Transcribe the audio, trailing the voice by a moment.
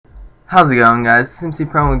How's it going, guys? MC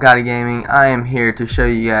Pro with Gotti Gaming. I am here to show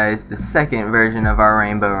you guys the second version of our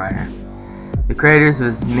Rainbow Runner. The creators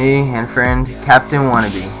was me and friend Captain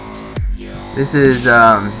Wannabe. This is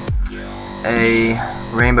a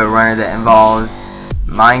Rainbow Runner that involves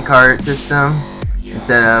minecart system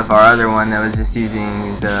instead of our other one that was just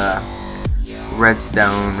using the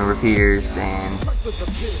redstone repeaters and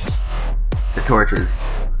the torches.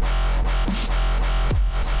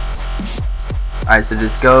 Alright, so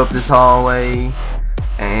just go up this hallway,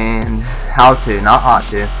 and how to, not ought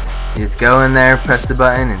to. You just go in there, press the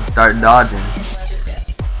button, and start dodging.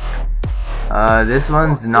 This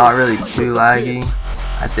one's not really too laggy.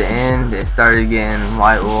 At the end, it started getting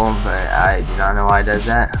white wool, but I do not know why it does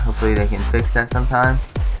that. Hopefully they can fix that sometime.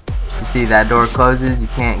 You see that door closes, you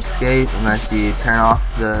can't escape unless you turn off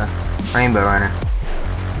the Rainbow Runner.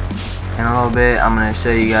 In a little bit, I'm going to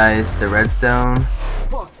show you guys the redstone.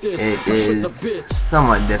 It is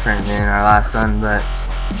somewhat different than our last one, but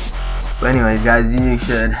anyways, guys, you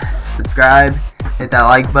should subscribe, hit that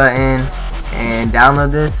like button, and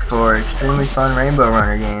download this for extremely fun Rainbow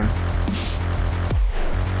Runner game.